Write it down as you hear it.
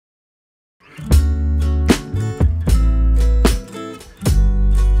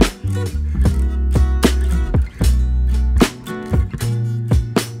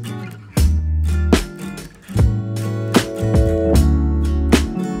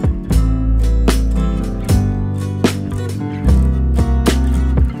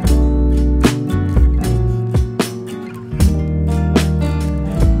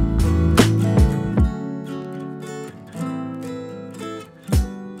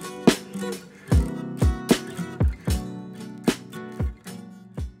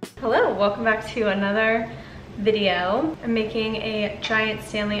Hello, welcome back to another video. I'm making a giant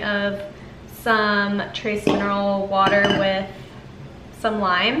Stanley of some trace mineral water with some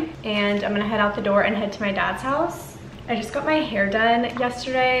lime, and I'm gonna head out the door and head to my dad's house. I just got my hair done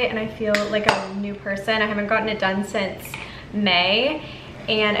yesterday and I feel like a new person. I haven't gotten it done since May,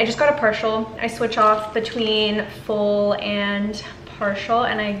 and I just got a partial. I switch off between full and partial,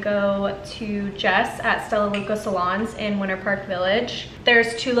 and I go to Jess at Stella Luca Salons in Winter Park Village.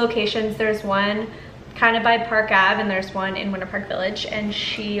 There's two locations. There's one kind of by Park Ave and there's one in Winter Park Village, and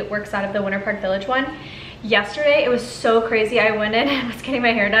she works out of the Winter Park Village one. Yesterday it was so crazy. I went in and was getting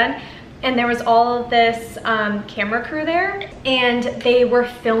my hair done, and there was all of this camera crew there, and they were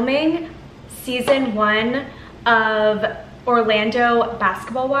filming season 1 of Orlando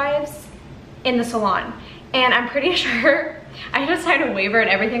Basketball Wives in the salon. And I'm pretty sure I had to sign a waiver and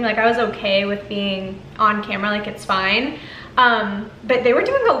everything. Like, I was okay with being on camera, like it's fine. But they were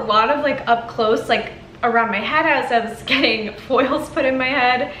doing a lot of like up close, like around my head as I was getting foils put in my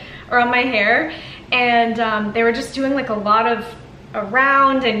head or on my hair. And they were just doing like a lot of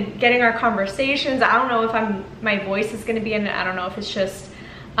around and getting our conversations. I don't know if my voice is gonna be in it. I don't know if it's just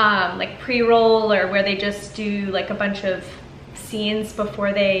like pre-roll or where they just do like a bunch of scenes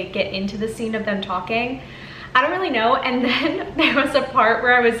before they get into the scene of them talking. I don't really know. And then there was a part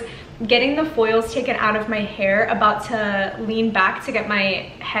where I was getting the foils taken out of my hair, about to lean back to get my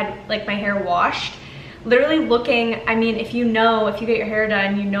head, like my hair washed. Literally looking, I mean, if you get your hair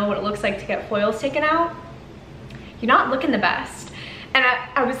done, you know what it looks like to get foils taken out. You're not looking the best. And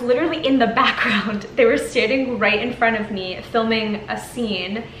I was literally in the background. They were standing right in front of me filming a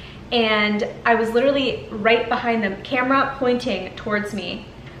scene, and I was literally right behind them, camera pointing towards me.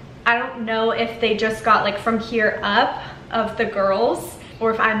 I don't know if they just got like from here up of the girls, or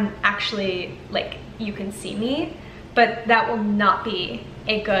if I'm actually like, you can see me, but that will not be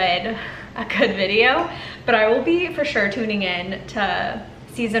a good video. But I will be for sure tuning in to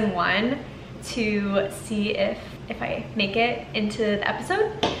season 1 to see if I make it into the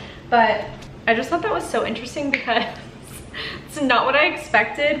episode. But I just thought that was so interesting because it's not what I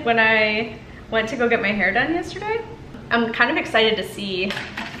expected when I went to go get my hair done yesterday. I'm kind of excited to see.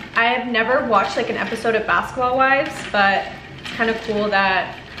 I have never watched like an episode of Basketball Wives, but it's kind of cool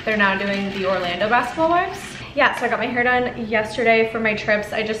that they're now doing the Orlando Basketball Wives. Yeah, so I got my hair done yesterday for my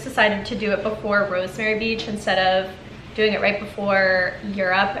trips. I just decided to do it before Rosemary Beach instead of doing it right before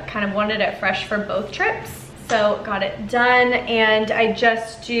Europe. I kind of wanted it fresh for both trips. So got it done, and I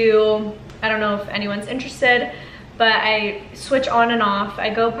just do, I don't know if anyone's interested, but I switch on and off.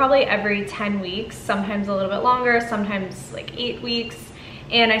 I go probably every 10 weeks, sometimes a little bit longer, sometimes like 8 weeks.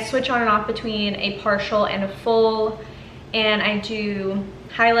 And I switch on and off between a partial and a full, and I do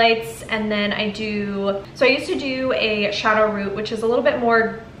highlights, and then I used to do a shadow root, which is a little bit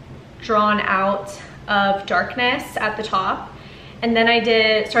more drawn out of darkness at the top, and then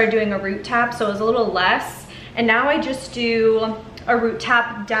I started doing a root tap, so it was a little less, and now I just do a root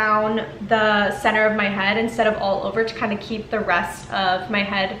tap down the center of my head instead of all over, to kind of keep the rest of my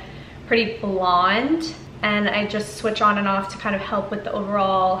head pretty blonde. And I just switch on and off to kind of help with the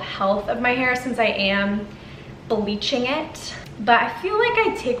overall health of my hair, since I am bleaching it. But I feel like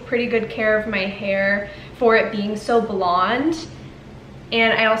I take pretty good care of my hair for it being so blonde.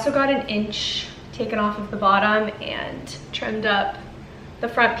 And I also got an inch taken off of the bottom and trimmed up the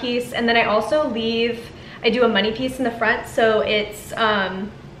front piece. And then I also I do a money piece in the front, so it's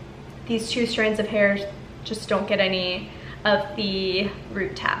these 2 strands of hair just don't get any of the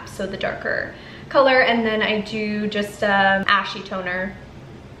root tap, so the darker color. And then I do just ashy toner.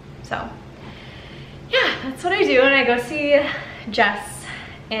 So yeah, that's what I do. And I go see Jess,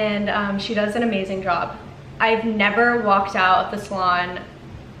 and she does an amazing job. I've never walked out of the salon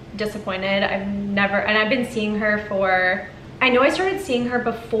disappointed. And I've been seeing her for, I know I started seeing her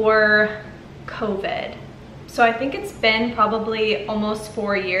before COVID, so I think it's been probably almost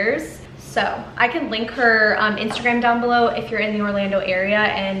 4 years. So I can link her Instagram down below if you're in the Orlando area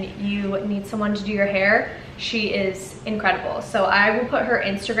and you need someone to do your hair. She is incredible. So I will put her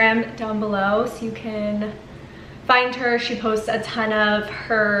Instagram down below so you can find her. She posts a ton of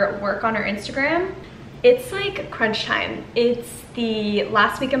her work on her Instagram. It's like crunch time. It's the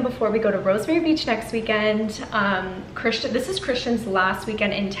last weekend before we go to Rosemary Beach next weekend. This is Christian's last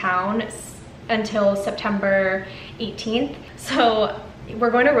weekend in town until September 18th. So we're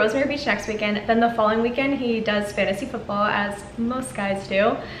going to Rosemary Beach next weekend. Then the following weekend he does fantasy football, as most guys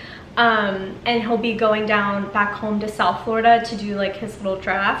do. And he'll be going down back home to South Florida to do like his little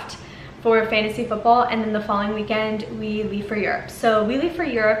draft for fantasy football. And then the following weekend we leave for Europe. So we leave for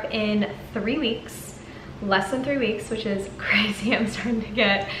Europe in 3 weeks. less than 3 weeks, which is crazy. I'm starting to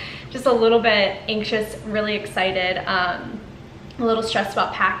get just a little bit anxious, really excited, a little stressed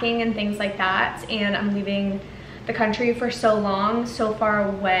about packing and things like that. And I'm leaving the country for so long, so far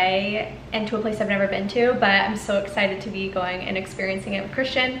away, and to a place I've never been to, but I'm so excited to be going and experiencing it with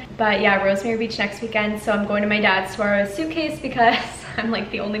Christian. But yeah, Rosemary Beach next weekend, so I'm going to my dad's to borrow a suitcase because I'm like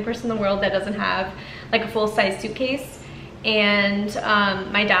the only person in the world that doesn't have like a full-size suitcase, and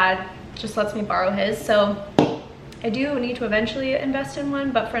my dad just lets me borrow his, so I do need to eventually invest in one,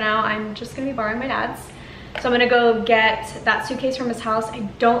 but for now I'm just gonna be borrowing my dad's. So I'm gonna go get that suitcase from his house. I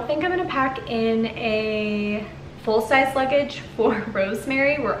don't think I'm gonna pack in a full-size luggage for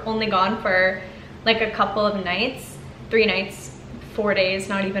Rosemary. We're only gone for like a couple of nights, 3 nights, 4 days,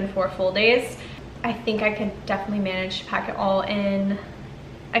 not even 4 full days. I think I could definitely manage to pack it all in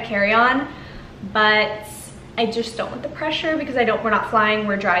a carry-on, but I just don't want the pressure because we're not flying,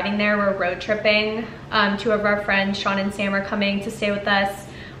 we're driving there, we're road tripping. 2 of our friends, Sean and Sam, are coming to stay with us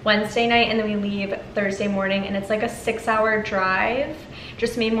Wednesday night, and then we leave Thursday morning, and it's like a 6-hour drive.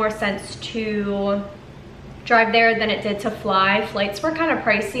 Just made more sense to drive there than it did to fly. Flights were kind of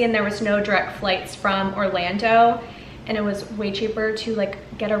pricey, and there was no direct flights from Orlando, and it was way cheaper to like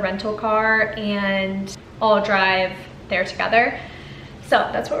get a rental car and all drive there together. So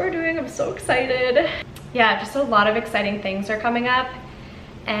that's what we're doing. I'm so excited. Yeah, just a lot of exciting things are coming up,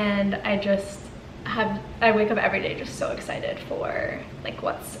 and I wake up every day just so excited for like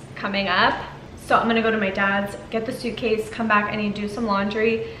what's coming up. So I'm gonna go to my dad's, get the suitcase, come back. I need to do some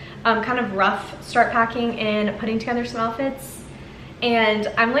laundry, kind of rough start packing and putting together some outfits. And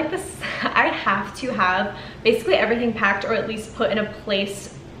I'm like this, I have to have basically everything packed, or at least put in a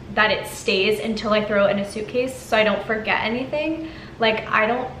place that it stays until I throw it in a suitcase so I don't forget anything. Like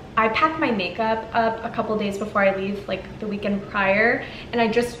I pack my makeup up a couple days before I leave, like the weekend prior, and I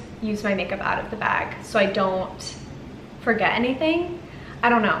just use my makeup out of the bag so I don't forget anything. I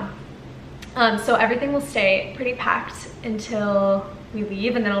don't know. So everything will stay pretty packed until we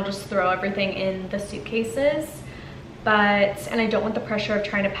leave, and then I'll just throw everything in the suitcases. And I don't want the pressure of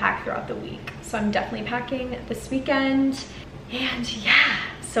trying to pack throughout the week. So I'm definitely packing this weekend, and yeah,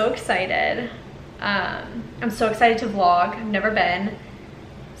 so excited. I'm so excited to vlog. I've never been.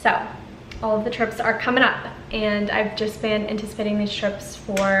 So all of the trips are coming up, and I've just been anticipating these trips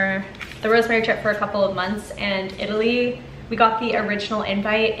for the Rosemary trip for a couple of months, and Italy, we got the original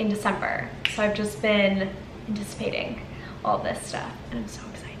invite in December. So I've just been anticipating all this stuff, and I'm so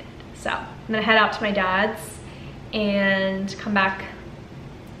excited. So I'm gonna head out to my dad's and come back,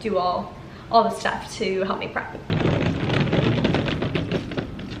 do all the stuff to help me prep.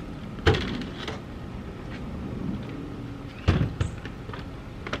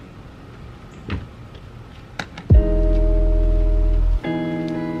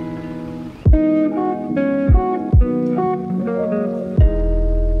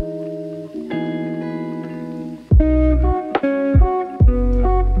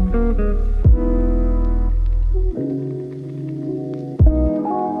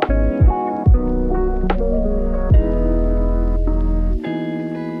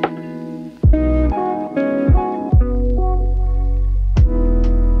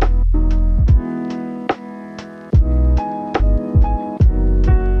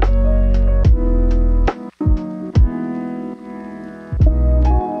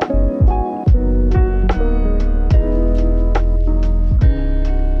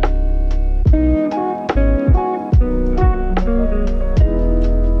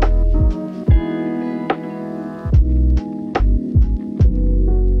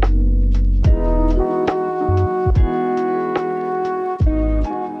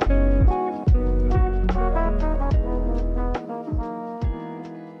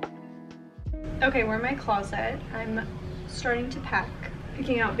 Okay, we're in my closet. I'm starting to pack,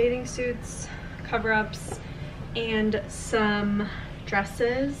 picking out bathing suits, cover-ups, and some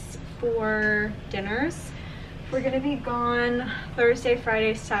dresses for dinners. We're gonna be gone Thursday,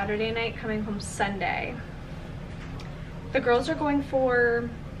 Friday, Saturday night, coming home Sunday. The girls are going for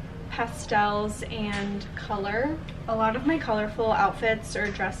pastels and color. A lot of my colorful outfits or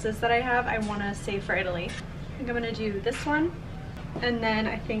dresses that I have, I wanna save for Italy. I think I'm gonna do this one. And then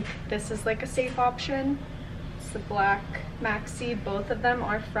I think this is like a safe option. It's the black maxi. Both of them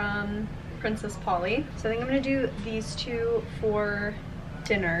are from Princess Polly. So I think I'm gonna do these two for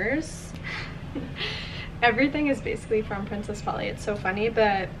dinners. Everything is basically from Princess Polly. It's so funny,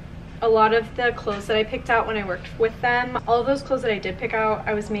 but a lot of the clothes that I picked out when I worked with them, all of those clothes that I did pick out,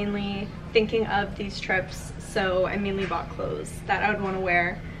 I was mainly thinking of these trips. So I mainly bought clothes that I would want to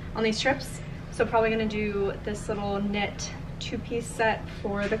wear on these trips. So probably gonna do this little knit two-piece set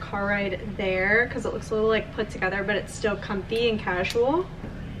for the car ride there because it looks a little like put together, but it's still comfy and casual.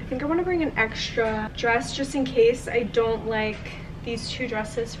 I think I want to bring an extra dress just in case I don't like these two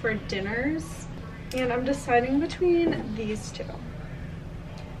dresses for dinners. And I'm deciding between these two.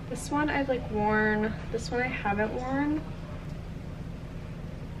 This one I've like worn, this one I haven't worn.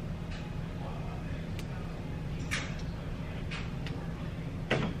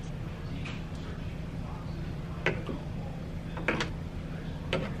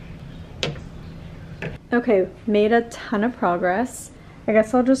 Okay, made a ton of progress. I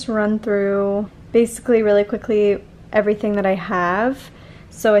guess I'll just run through basically really quickly everything that I have.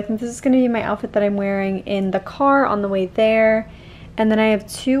 So I think this is going to be my outfit that I'm wearing in the car on the way there. And then I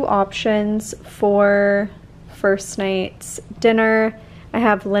have two options for first night's dinner. I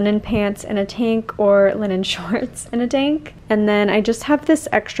have linen pants and a tank or linen shorts and a tank. And then I just have this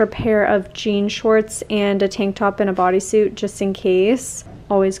extra pair of jean shorts and a tank top and a bodysuit just in case.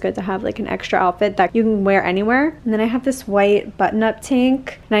 Always good to have like an extra outfit that you can wear anywhere. And then I have this white button-up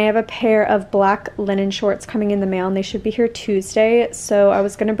tank, and I have a pair of black linen shorts coming in the mail, and they should be here Tuesday. So I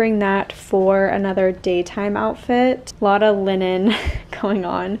was gonna bring that for another daytime outfit. A lot of linen going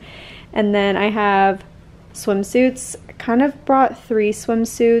on. And then I have swimsuits. I kind of brought 3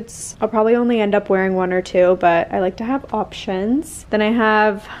 swimsuits. I'll probably only end up wearing 1 or 2, but I like to have options. Then I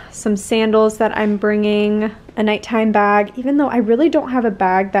have some sandals that I'm bringing, a nighttime bag, even though I really don't have a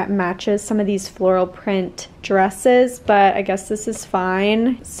bag that matches some of these floral print dresses, but I guess this is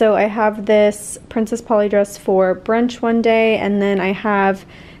fine. So I have this Princess Polly dress for brunch one day, and then I have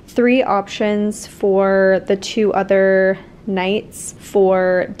 3 options for the 2 other nights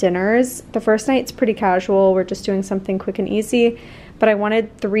for dinners. The first night's pretty casual, we're just doing something quick and easy, but I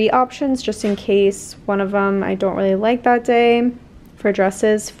wanted 3 options just in case one of them I don't really like that day for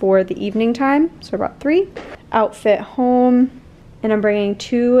dresses for the evening time. So I brought 3. Outfit home, and I'm bringing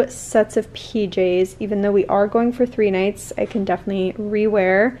 2 sets of PJs. Even though we are going for 3 nights, I can definitely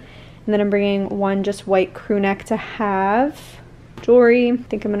rewear. And then I'm bringing 1 just white crew neck to have. Jewelry, I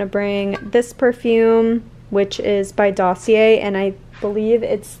think I'm gonna bring this perfume, which is by Dossier, and I believe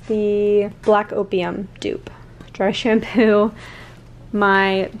it's the Black Opium dupe. Dry shampoo,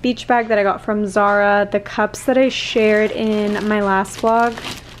 my beach bag that I got from Zara, the cups that I shared in my last vlog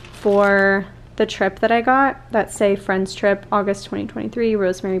for the trip that I got that say Friends Trip August 2023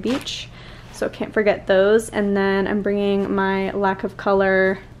 Rosemary Beach, so can't forget those. And then I'm bringing my lack of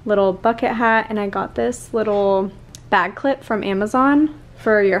color little bucket hat, and I got this little bag clip from Amazon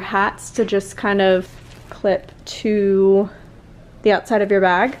for your hats to just kind of clip to the outside of your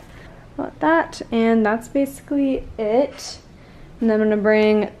bag. Got that, and that's basically it. And then I'm gonna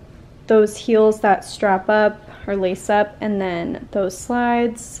bring those heels that strap up or lace up, and then those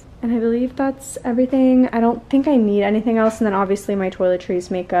slides. And I believe that's everything. I don't think I need anything else. And then obviously my toiletries,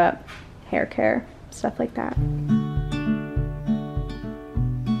 makeup, hair care, stuff like that.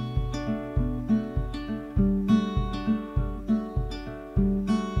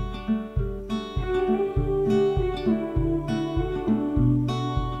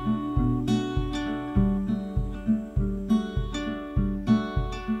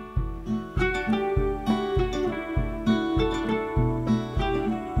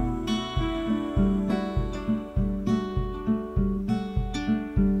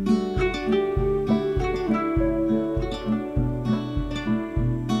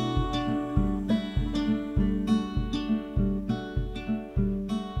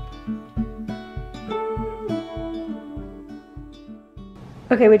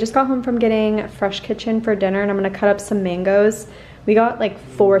 Okay, we just got home from getting Fresh Kitchen for dinner, and I'm gonna cut up some mangoes. We got like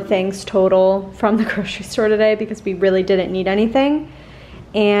 4 things total from the grocery store today because we really didn't need anything.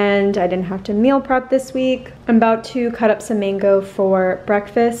 And I didn't have to meal prep this week. I'm about to cut up some mango for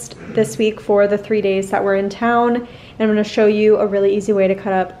breakfast this week for the 3 days that we're in town. And I'm gonna show you a really easy way to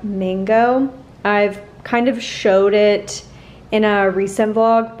cut up mango. I've kind of showed it in a recent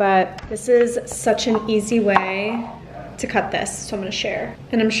vlog, but this is such an easy way to cut this, so I'm gonna share.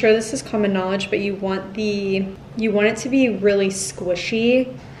 And I'm sure this is common knowledge, but you want it to be really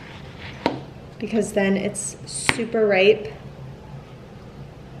squishy because then it's super ripe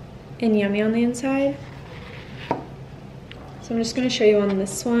and yummy on the inside. So I'm just gonna show you on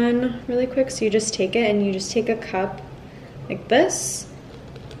this one really quick. So you just take it and you just take a cup like this,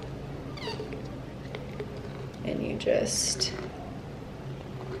 and you just,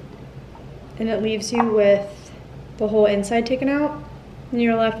 and it leaves you with the whole inside taken out, and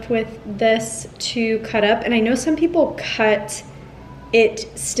you're left with this to cut up. And I know some people cut it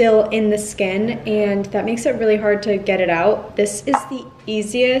still in the skin, and that makes it really hard to get it out. This is the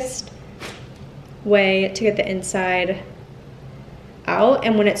easiest way to get the inside out,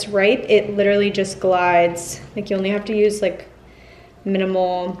 and when it's ripe, it literally just glides. Like you only have to use like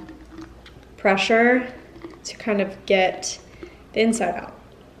minimal pressure to kind of get the inside out.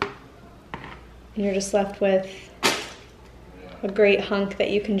 And you're just left with a great hunk that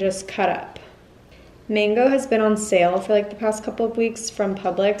you can just cut up. Mango has been on sale for like the past couple of weeks from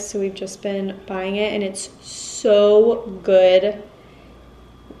Publix, so we've just been buying it, and it's so good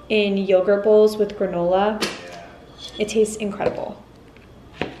in yogurt bowls with granola. It tastes incredible.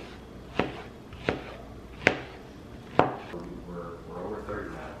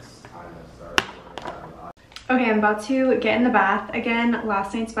 Okay, I'm about to get in the bath again.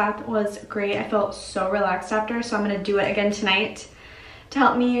 Last night's bath was great. I felt so relaxed after, so I'm gonna do it again tonight to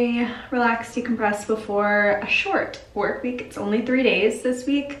help me relax, decompress before a short work week. It's only 3 days this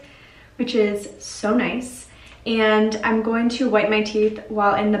week, which is so nice. And I'm going to wipe my teeth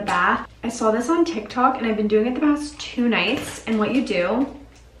while in the bath. I saw this on TikTok and I've been doing it the past 2 nights. And what you do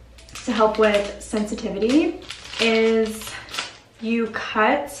to help with sensitivity is you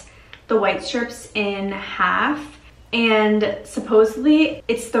cut the white strips in half, and supposedly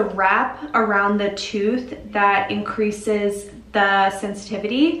it's the wrap around the tooth that increases the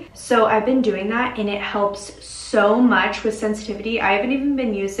sensitivity. So I've been doing that and it helps so much with sensitivity. I haven't even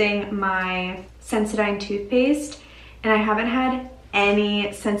been using my Sensodyne toothpaste and I haven't had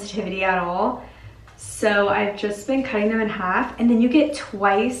any sensitivity at all. So I've just been cutting them in half, and then you get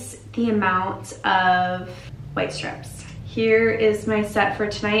twice the amount of white strips. Here is my set for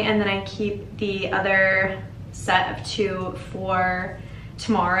tonight, and then I keep the other set of 2 for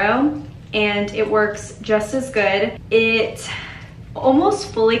tomorrow. And it works just as good. It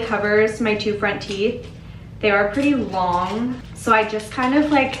almost fully covers my 2 front teeth. They are pretty long, so I just kind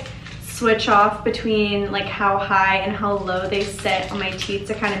of like switch off between like how high and how low they sit on my teeth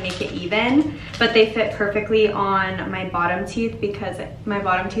to kind of make it even, but they fit perfectly on my bottom teeth because my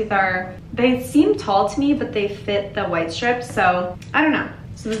bottom teeth they seem tall to me, but they fit the white strips, so I don't know.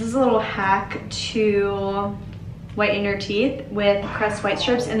 So this is a little hack to whiten your teeth with Crest white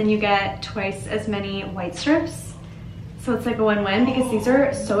strips, and then you get twice as many white strips. So it's like a win-win because these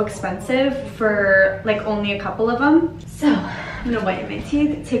are so expensive for like only a couple of them. So I'm gonna whiten my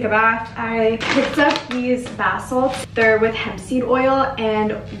teeth, take a bath. I picked up these bath salts. They're with hemp seed oil,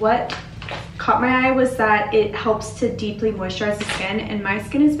 and what caught my eye was that it helps to deeply moisturize the skin, and my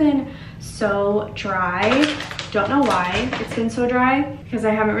skin has been so dry. Don't know why it's been so dry, because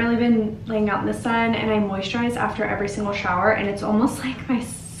I haven't really been laying out in the sun, and I moisturize after every single shower, and it's almost like my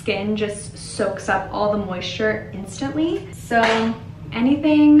skin just soaks up all the moisture instantly. So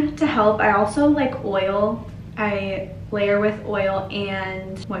anything to help. I also like oil. I layer with oil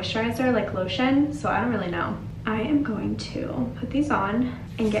and moisturizer like lotion, so I don't really know. I am going to put these on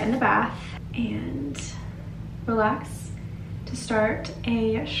and get in the bath and relax to start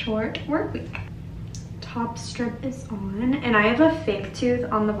a short work week. Top strip is on, and I have a fake tooth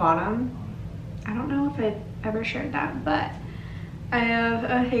on the bottom. I don't know if I've ever shared that, but I have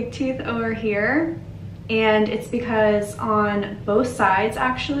a fake tooth over here, and it's because on both sides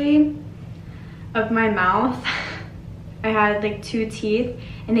actually of my mouth I had like 2 teeth,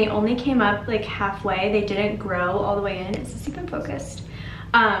 and they only came up like halfway. They didn't grow all the way in. Is this even focused?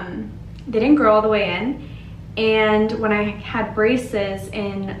 They didn't grow all the way in, and when I had braces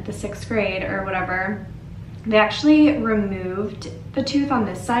in the 6th grade or whatever, they actually removed the tooth on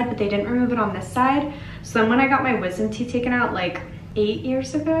this side, but they didn't remove it on this side. So then when I got my wisdom teeth taken out like 8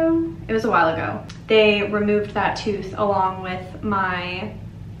 years ago, it was a while ago, they removed that tooth along with my,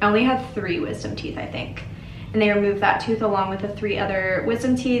 I only had 3 wisdom teeth, I think. And they removed that tooth along with the 3 other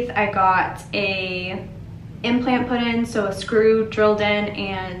wisdom teeth. I got a implant put in, so a screw drilled in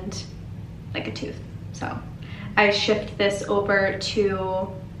and like a tooth. So I shift this over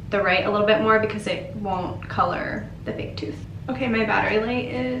to the right a little bit more because it won't color the fake tooth. Okay, my battery light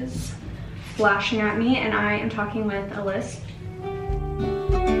is flashing at me, and I am talking with a lisp.